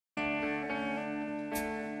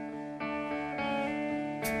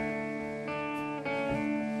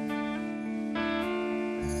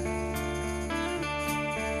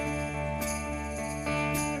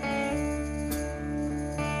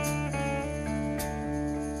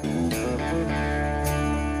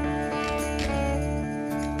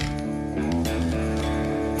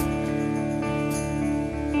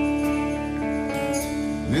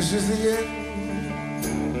This is the end,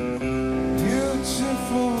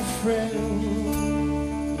 beautiful friend.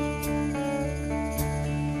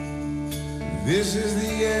 This is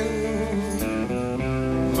the end,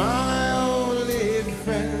 my only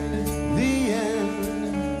friend. The end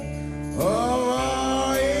of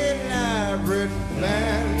our elaborate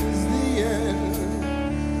plans. The end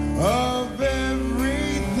of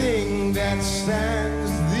everything that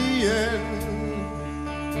stands. The end.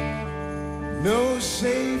 No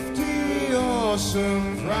safety or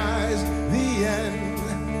surprise, the end.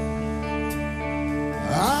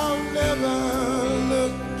 I'll never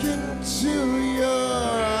look into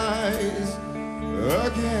your eyes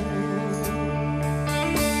again.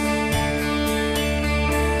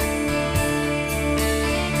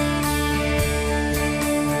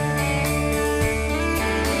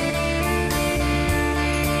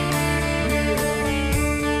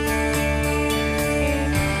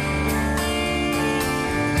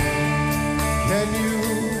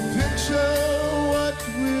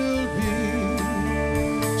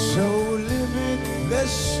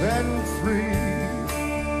 And free,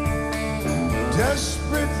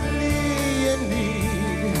 desperately in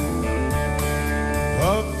need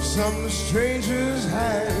of some stranger's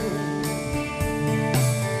hand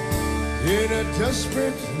in a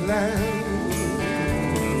desperate land.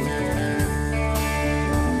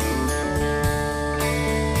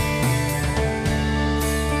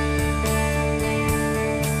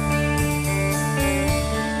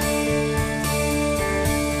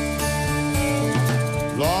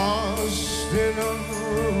 Lost in a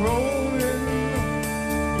rolling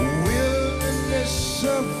wilderness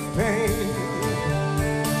of pain,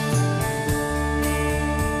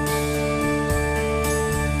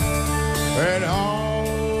 and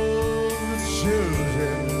all the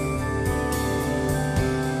children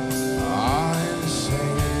are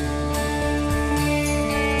insane.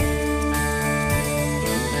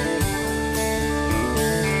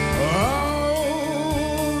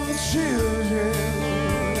 All the children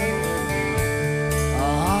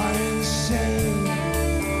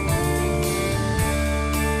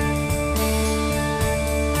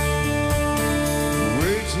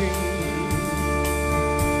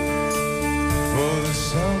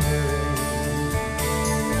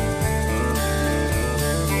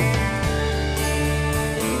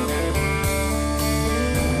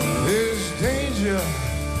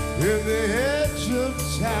in the edge of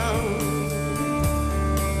town.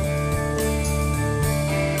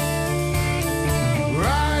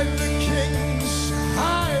 Ride the King's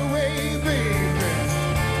Highway, baby.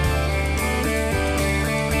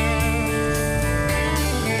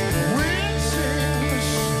 Wind sings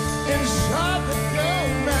inside the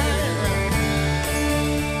doorman.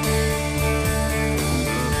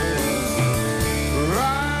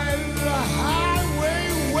 Ride the highway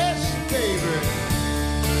west, baby.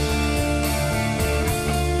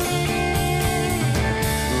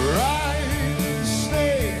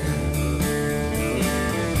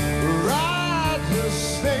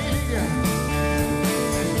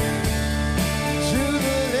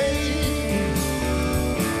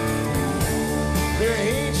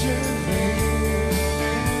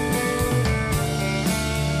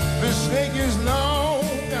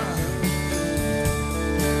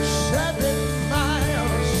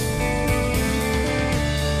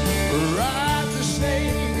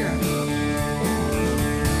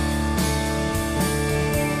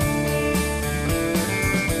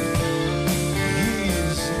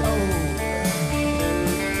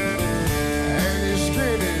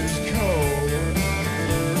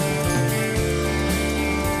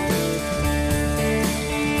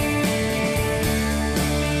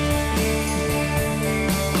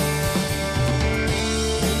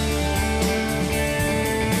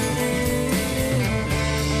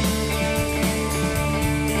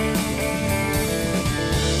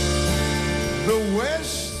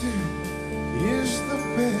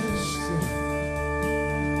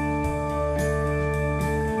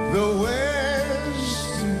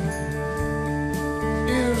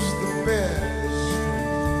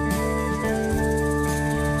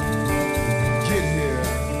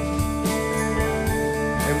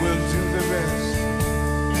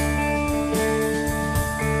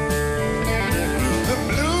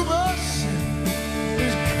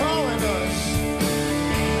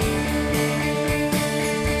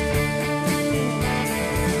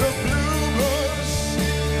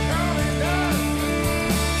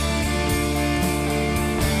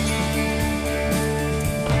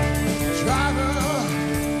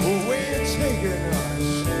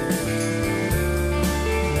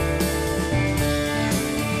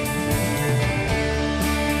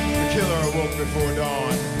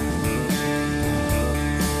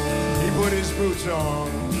 boots on.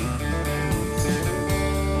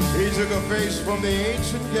 He took a face from the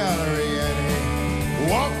ancient gallery and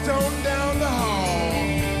he walked on down the hall.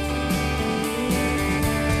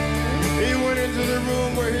 He went into the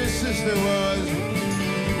room where his sister was,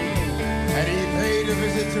 and he paid a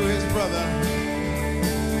visit to his brother.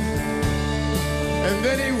 And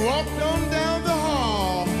then he walked on down the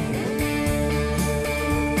hall.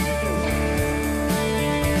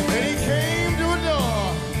 And he came to a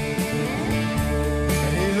door,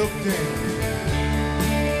 and he looked in.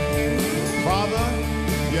 Father,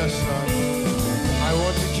 yes, son, I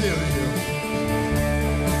want to kill you.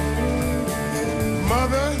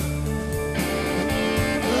 Mother,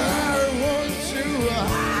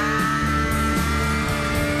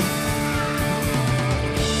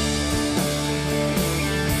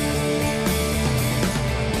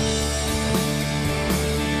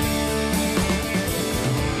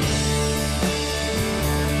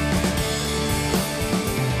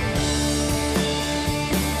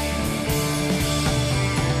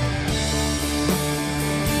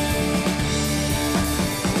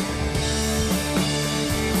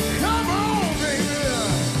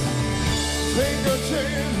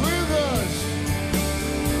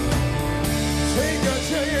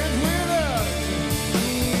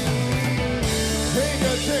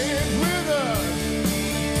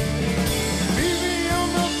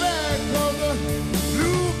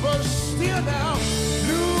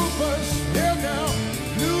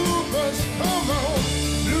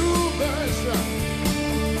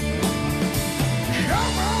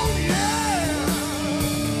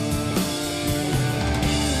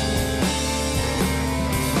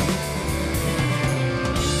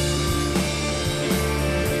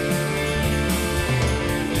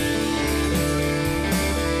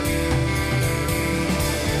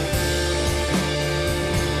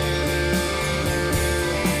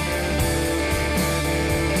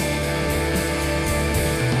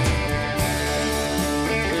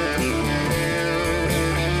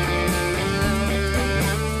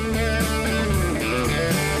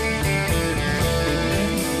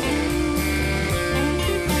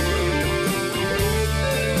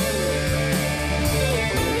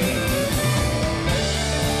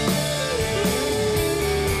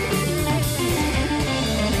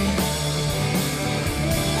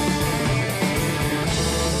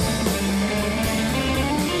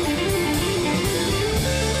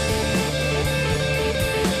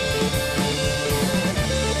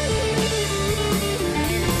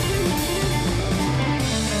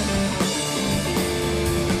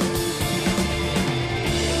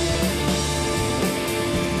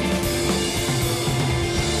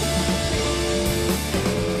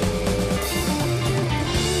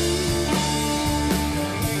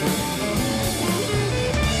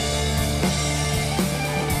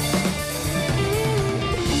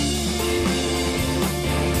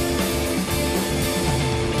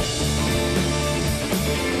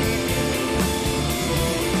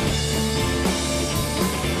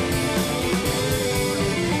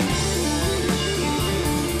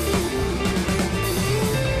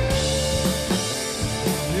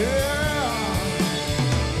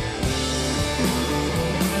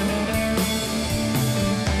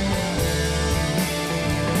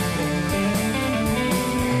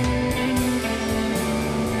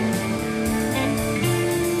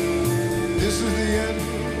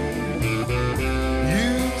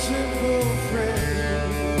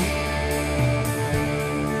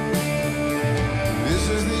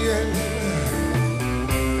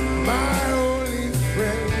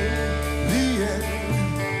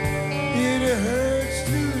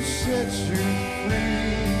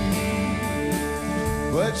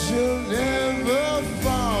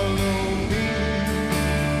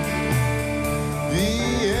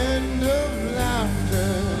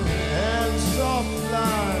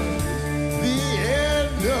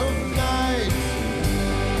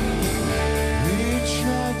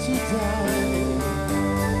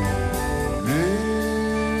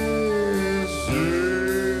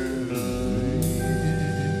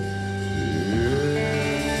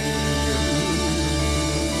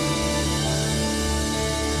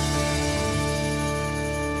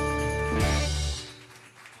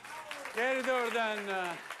 Gary Dourdan,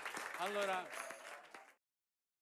 allora